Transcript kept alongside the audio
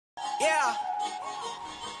Yeah.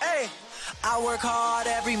 Hey, I work hard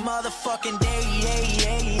every motherfucking day.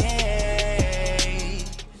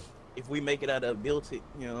 If we make it out of built it,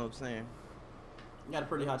 you know what I'm saying? You got a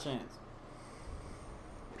pretty high chance.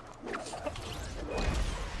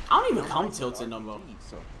 I don't even come tilted no more.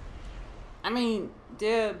 I mean,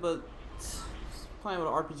 yeah, but playing with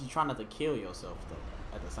an RPG trying not to kill yourself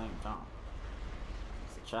though at the same time.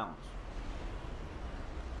 It's a challenge.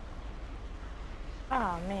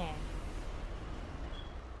 Oh man.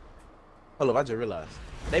 Hold up, I just realized.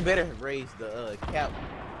 They better have raised the cap.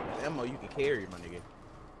 The ammo you can carry, my nigga.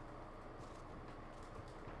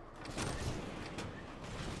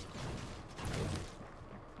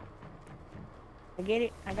 Forget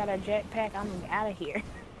it. I got a jetpack. I'm out of here.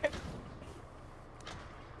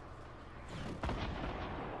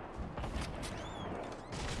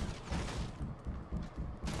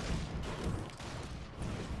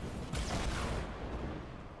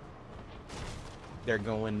 They're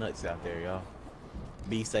going nuts out there, y'all.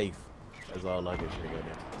 Be safe. That's all I get to go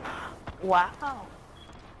there. Wow.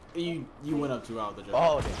 You went up 2 hours the job.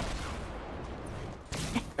 Oh,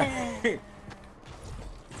 damn.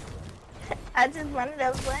 I just wanted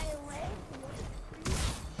to play away.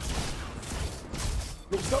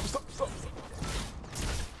 No, stop.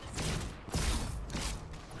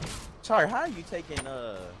 Sorry, how are you taking,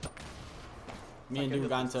 Me and dude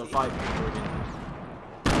got into a fight.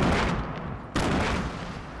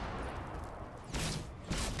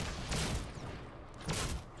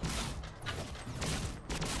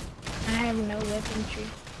 I have no weaponry.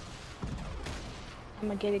 I'm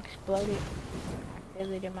gonna get exploded. I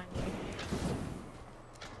feel it in my neck.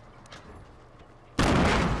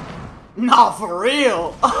 Nah, for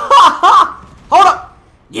real. Hold up.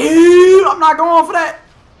 You, I'm not going for that.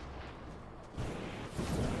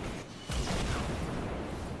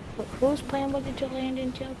 Who's playing with it to land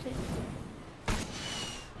in Chelsea?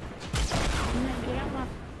 Get out my...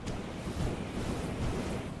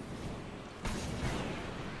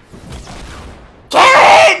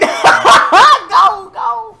 Karen!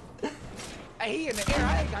 Go. Hey, he in the air. I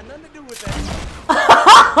ain't got nothing to do with that.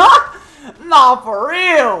 Nah, for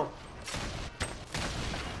real.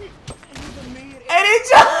 And it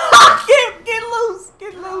just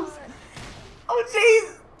get loose. Oh jeez.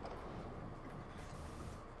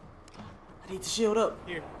 I need to shield up.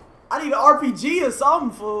 Here. I need an RPG or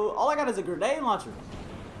something, fool. All I got is a grenade launcher.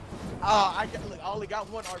 I only got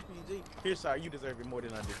one RPG. Here, sorry, you deserve it more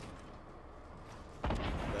than I do.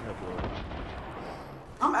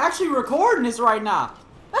 I'm actually recording this right now.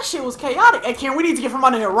 That shit was chaotic. Hey, Ken, we need to get from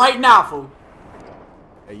under here right now, fool.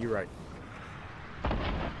 Hey, you're right.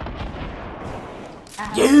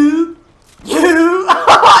 You.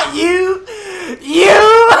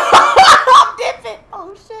 I'm dipping.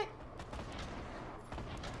 Oh shit.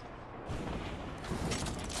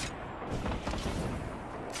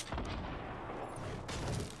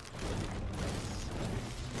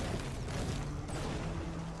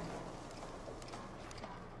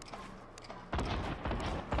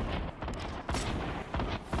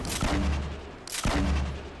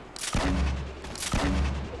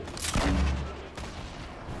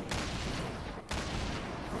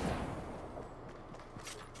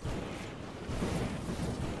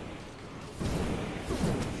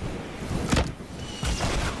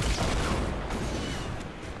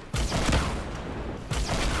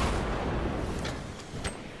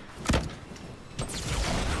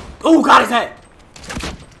 Oh, got his head!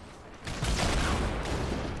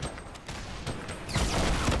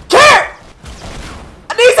 Care!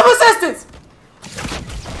 I need some assistance!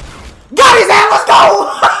 Got his head, let's go!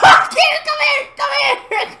 Kid, come here!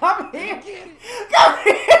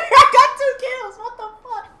 I got 2 kills, what the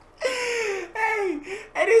fuck? Hey,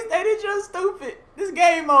 that is just stupid. This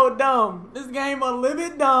game mode dumb. This game mode a little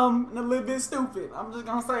bit dumb and a little bit stupid. I'm just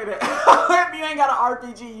gonna say that. If you ain't got an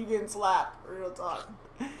RPG, you getting slapped. Real talk.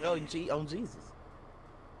 Oh, Jesus.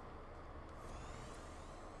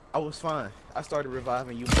 I was fine. I started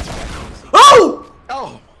reviving you. Oh!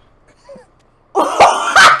 Oh!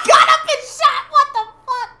 I got up and shot! What the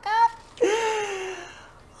fuck, God?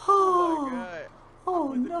 Oh my God.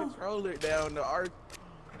 Oh, With the no. controller down the R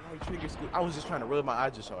trigger school. I was just trying to rub my eye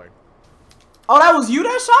just hard. Oh, that was you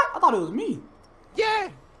that shot? I thought it was me. Yeah!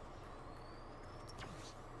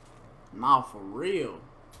 Nah, for real.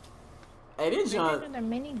 Hey, this Where junk. did the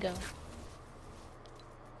mini go?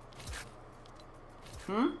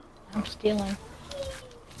 Hmm? I'm stealing.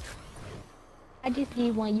 I just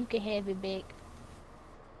need one. You can have it back.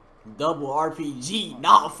 Double RPG,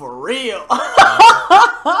 not for real.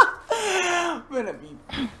 Gonna be.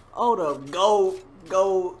 Hold up, go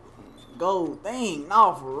gold thing.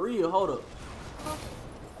 No, for real. Hold up.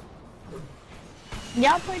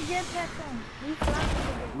 Y'all put jetpacks on. We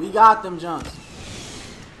flying. We got them jumps.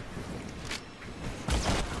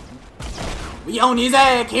 We on his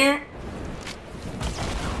ass, Karen.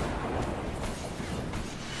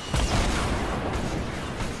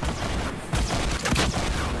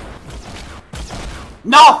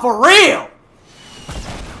 No, for real.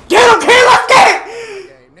 Get him, Karen. Let's get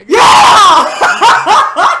it. Yeah.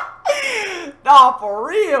 No, for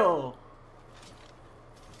real.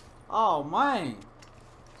 Oh man.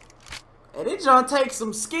 And it just takes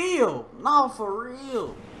some skill. No, for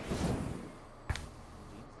real.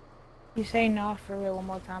 You say no for real one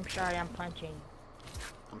more time. Sorry, I'm punching.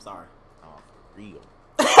 I'm sorry. Oh, for real.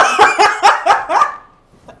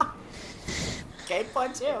 Can't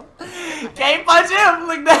punch him. Can't punch him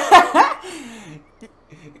like that.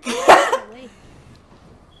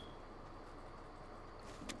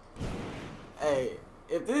 Hey,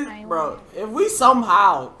 if this, bro, if we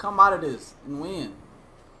somehow come out of this and win,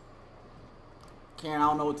 Karen, I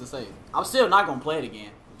don't know what to say. I'm still not gonna play it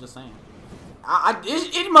again. I'm just saying.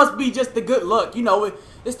 It must be just the good luck. You know,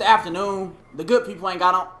 it's the afternoon. The good people ain't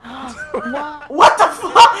got on. What the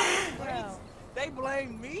fuck? Bro. They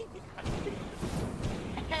blame me.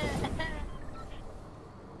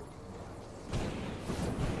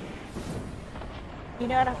 You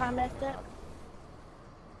know what I found messed up?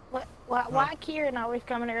 Why Kieran always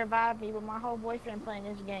coming to revive me with my whole boyfriend playing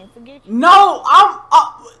this game? Forget you. No,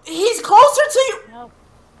 he's closer to you. Nope.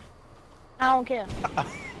 I don't care.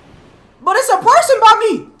 But it's a person by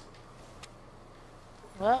me.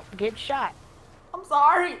 Well, get shot. I'm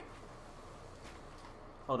sorry.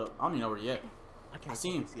 Hold up, I don't even know where he at. I can't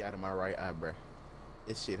see him. see out of my right eye, bro.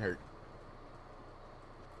 This shit hurt.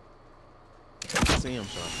 I see him,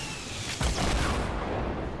 son.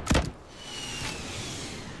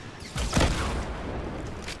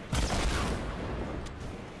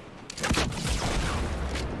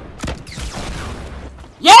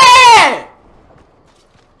 Yeah!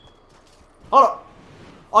 Hold up.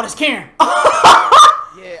 Oh, that's Karen.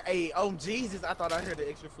 Yeah, hey, oh Jesus, I thought I heard the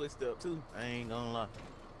extra footstep too. I ain't gonna lie.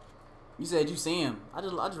 You said you see him. I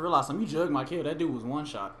just realized something. You jugged my kill. That dude was one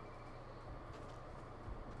shot.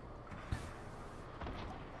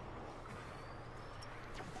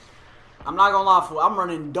 I'm not gonna lie, fool. I'm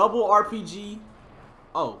running double RPG.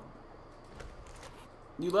 Oh.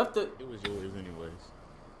 You left it. It was yours anyways.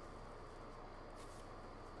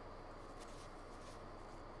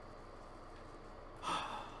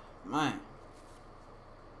 Man.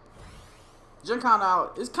 Just kind of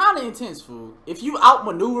out. It's kind of intense, fool. If you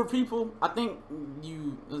outmaneuver people, I think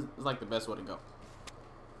it's like the best way to go.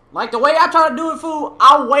 Like the way I try to do it, fool.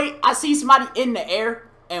 I wait. I see somebody in the air,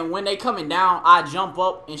 and when they coming down, I jump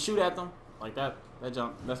up and shoot at them like that. That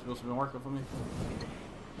jump. That's supposed to be working for me.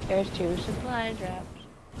 There's 2 supply drops.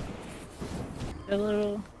 The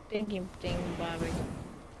little thinking thing, Bobby.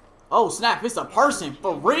 Oh snap! It's a person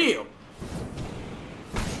for real.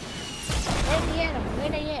 Where they at him? Where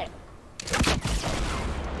they at?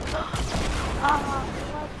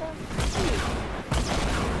 What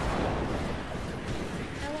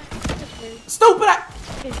the? Stupid!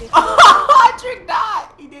 I trick died.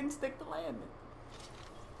 He didn't stick the landing.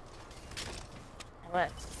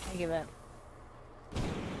 What? I give up.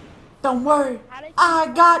 Don't worry. How did you I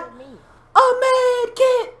got me? a med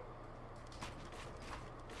kit.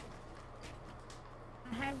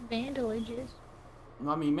 I have bandages.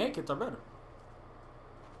 I mean, med kits are better.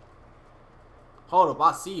 Hold up,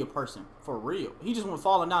 I see a person. For real. He just went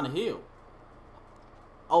falling down the hill.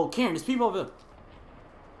 Oh, Karen, there's people over there.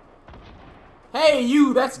 Hey,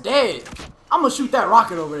 you, that's dead. I'm gonna shoot that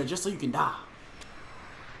rocket over there just so you can die.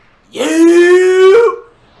 You!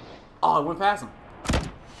 Oh, it went past him.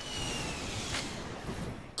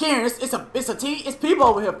 Karen, it's people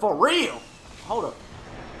over here for real. Hold up.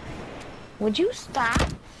 Would you stop?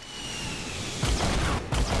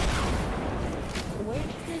 Where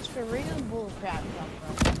did this for real bullcrap come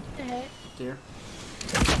from? What the heck? Here.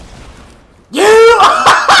 You!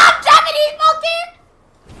 I'm dropping these folks.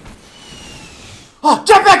 Oh,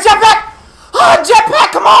 jetpack, jetpack! Oh,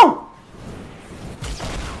 jetpack, come on!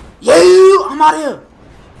 You! I'm out of here.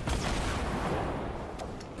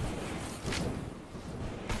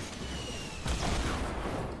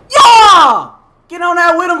 Yeah! Get on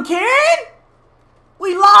that with him, Karen!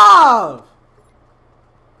 We live!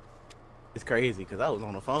 It's crazy because I was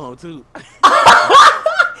on the phone too.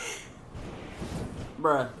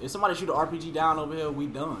 Bruh, if somebody shoot an RPG down over here, we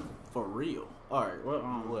done. For real. Alright,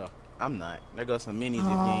 Well, I'm not. There goes some minis if you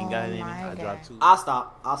ain't got any. I dropped 2. I'll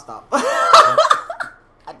stop.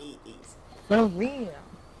 I need these. For real.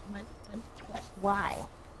 Let Why?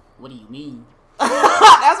 What do you mean?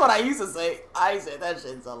 That's what I used to say. I said that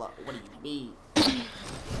shit so long. What do you mean?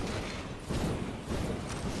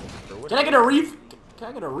 Can I get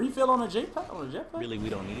a refill on a jetpack? Really, we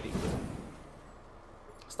don't need it.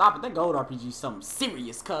 Stop it. That gold RPG is something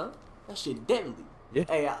serious, cuz. That shit deadly. Yeah.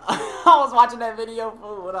 Hey, I was watching that video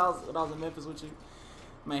fool, when I was in Memphis with you.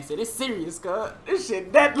 Man said it's serious, cuz. This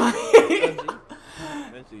shit deadly.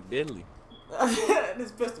 That shit deadly.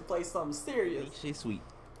 This pistol plays something serious. Ain't shit sweet.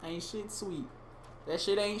 Ain't shit sweet. That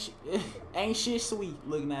shit ain't shit sweet.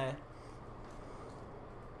 Looking at.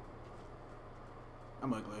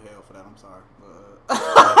 I'm ugly as hell for that. I'm sorry.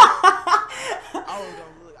 I was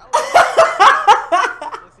gonna look.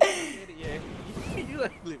 Yeah, you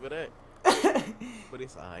ugly for that. But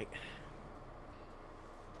it's alright.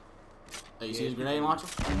 Hey, you see his grenade launcher?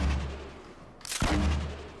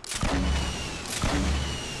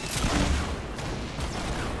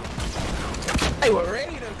 They were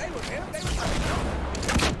ready to. They were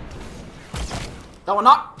That one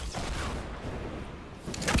knocked.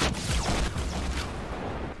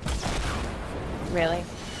 Really?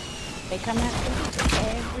 They come after me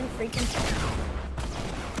every freaking time.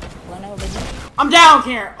 One over here. I'm down,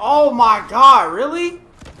 Karen. Oh my god, really?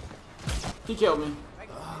 He killed me.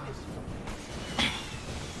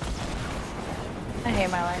 I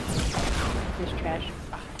hate my life. This is trash.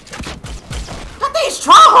 Got these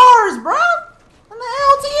tryhards, bro. And the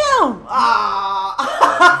LTM.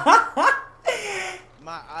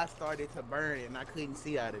 My eye started to burn and I couldn't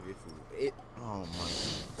see out of it. Oh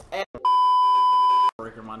my.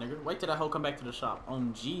 Breaker, my nigga. Wait till that hoe come back to the shop. Oh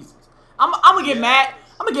Jesus. I'm gonna get mad.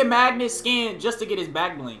 I'm gonna get mad in his skin just to get his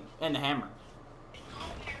back bling and the hammer.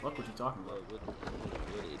 Look what you talking about. What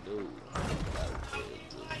it do?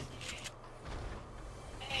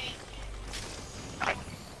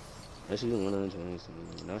 Now she don't want to join me.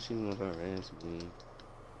 Now she wants her ransom me.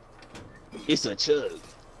 It's a chug.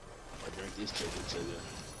 I drink this chugga.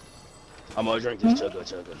 I'm gonna drink this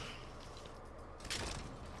chugga.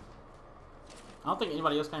 I don't think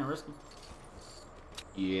anybody else can risk it.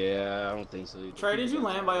 Yeah, I don't think so. Trey, did you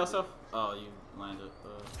land by yourself? Oh, you landed.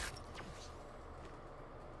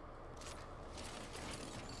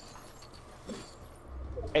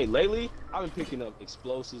 Hey, lately I've been picking up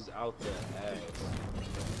explosives out the ass.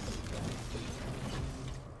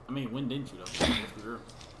 I mean, when didn't you though? Let's be real.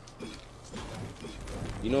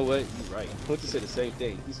 You know what? You're right. Quincy said the same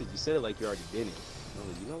thing. He said you said it like you already did it.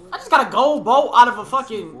 You know what? I just got a gold bolt out of a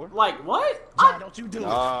fucking like what? John, don't you do it.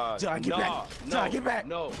 John, get back. John, get back.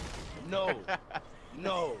 No.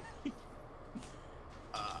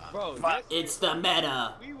 Bro, It's the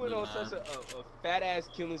meta. we went on such a fat ass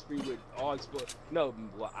killing spree with all explode. No,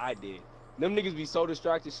 well I did. Them niggas be so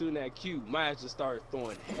distracted shooting at Q. My ass just started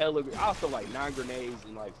throwing hella. I'll throw like 9 grenades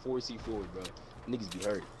and like 4 C4, bro. Niggas be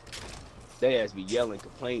hurt. They ass be yelling,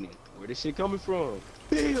 complaining. Where this shit coming from?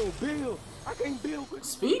 Bill, I can't build.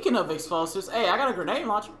 Speaking of explosives, hey, I got a grenade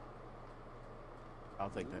launcher. I'll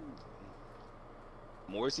take that.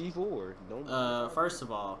 More C4. Don't. First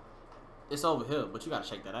of all, it's over here, but you gotta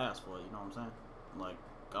shake that ass for it. You know what I'm saying? Like,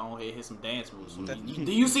 go ahead, hit some dance moves.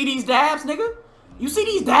 Do you see these dabs, nigga? You see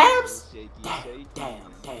these dabs? Damn.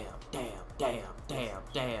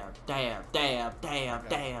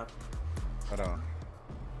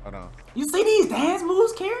 Hold on. You see these dance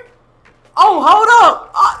moves, Karen? Oh, hold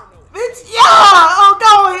up. Bitch, yeah. Oh,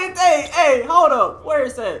 go ahead. Hey, hold up. Where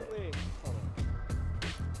is that?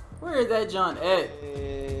 Where is that John at?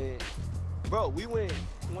 Bro, we went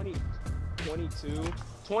 20, 22,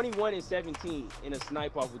 21 and 17 in a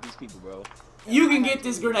snipe off with these people, bro. You can get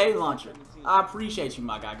this grenade launcher. I appreciate you,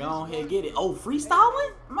 my guy. Go on ahead, get it. Oh,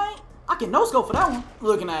 freestyling? Man, I can no-scope for that one.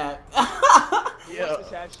 Looking at Yeah. What's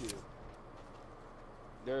this half shoot?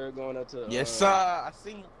 They're going up to... Yes, sir. I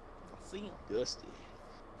see him.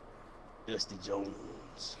 Dusty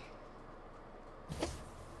Jones.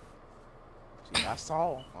 See, I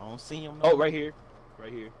saw him. I don't see him. Oh, right here.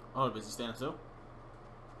 Oh, is he standing still?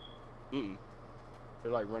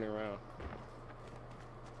 They're like running around.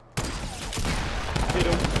 Hit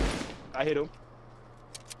him. I hit him.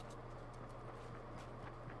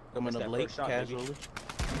 Coming up late, casually.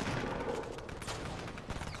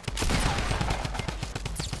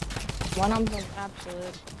 One of them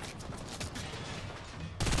absolute.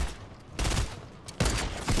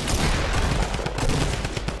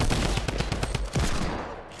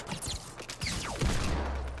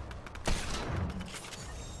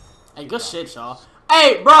 Hey, good shit, y'all.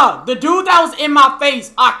 Hey, bro, the dude that was in my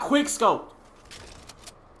face, I quick scoped.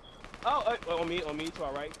 Oh, on me, to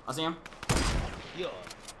our right. I see him. You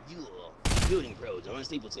building pros on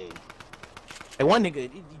Stapleton. Hey, one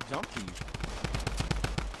nigga, he jumped to you.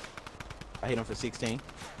 I hit him for 16.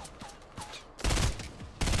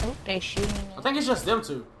 Oh, they shooting. I think it's just them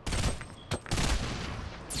two.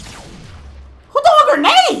 Who throwing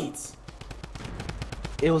grenades?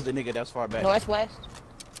 It was the nigga that's far back. Northwest.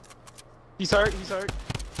 He's hurt. He's hurt.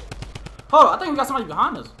 Hold on, I think we got somebody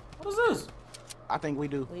behind us. What is this? I think we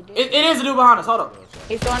do. We did. It is a dude behind us. Hold up.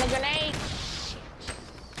 He's throwing a grenade.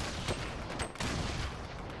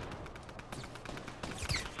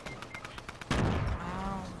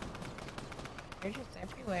 Wow. They're just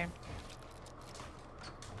everywhere.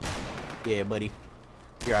 Yeah, buddy.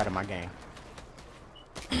 You're out of my game.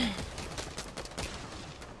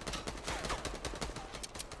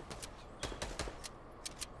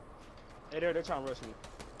 Hey, they're trying to rush me.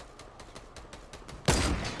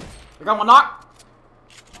 I got one knock.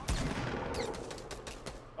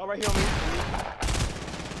 Oh, right here on me.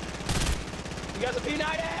 You got the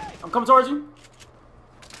P90? I'm coming towards you.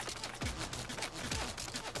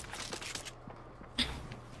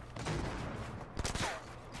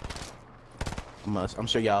 I'm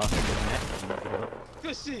sure y'all can get that.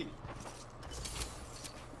 Good shit.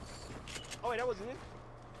 Oh, wait, that wasn't it?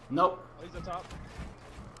 Nope. Oh, he's on top.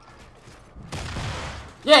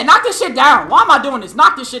 Yeah, knock this shit down. Why am I doing this?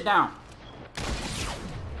 Knock this shit down.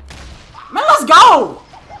 Man, let's go.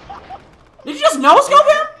 Did you just no-scope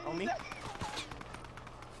him? On me?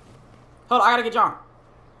 Hold on, I gotta get John.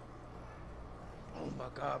 Oh my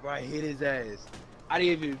god, bro, I hit his ass. I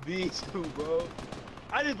didn't even beat you, bro.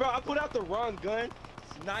 I put out the wrong gun.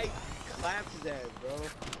 Snipe clapped his ass, bro.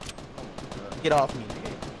 Get off me,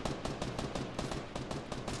 nigga.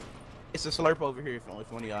 It's a slurp over here if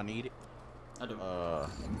one of y'all need it. I do.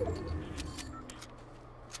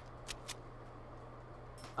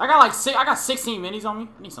 I got 16 minis on me.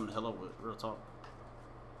 I need something to hell up with, real talk.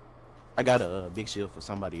 I got a big shield for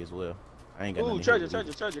somebody as well. I ain't got Ooh, nothing treasure, to hit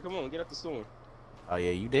with treasure. Come on, get up the storm. Oh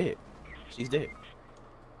yeah, you dead. She's dead.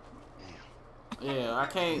 Yeah, I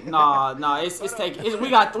can't. Nah. It's taking. We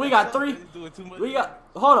got 3. We got.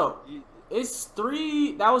 Hold up. It's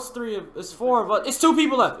 3. That was 3. It's 4 of us. It's 2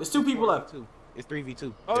 people left. It's 2 people left. It's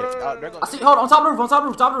 3v2. Oh, no. I see. Hold on. Top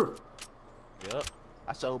roof. Top roof. Yep.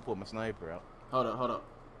 I shall put my sniper out. Hold up.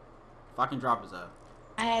 If I can drop his ass.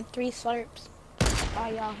 I had 3 slurps. Oh,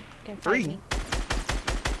 y'all can fight 3? me.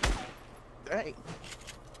 Dang.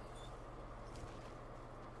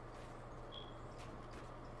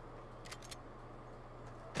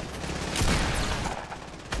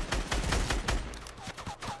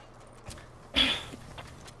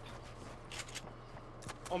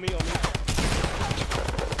 On me. Oh,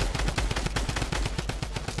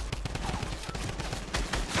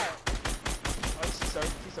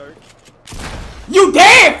 she's hurt. You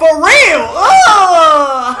dead for real? Oh!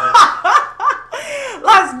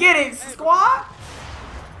 Let's get it, squad.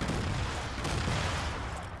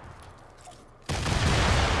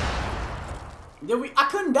 I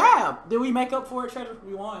couldn't dab. Did we make up for it, Treasure?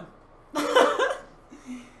 We won.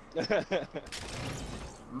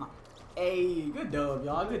 Hey, good dub,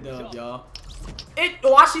 y'all. Good dub, y'all.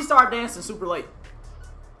 Why she start dancing super late?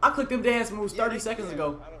 I clicked them dance moves 30 seconds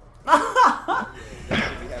ago. That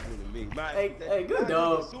should be happening to me. Hey, good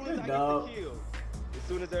dub. As soon as Good I dub. get the kill, as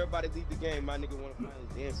soon as everybody leave the game, my nigga want to finally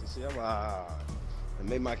dance and shit. I'm like, and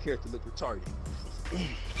make my character look retarded.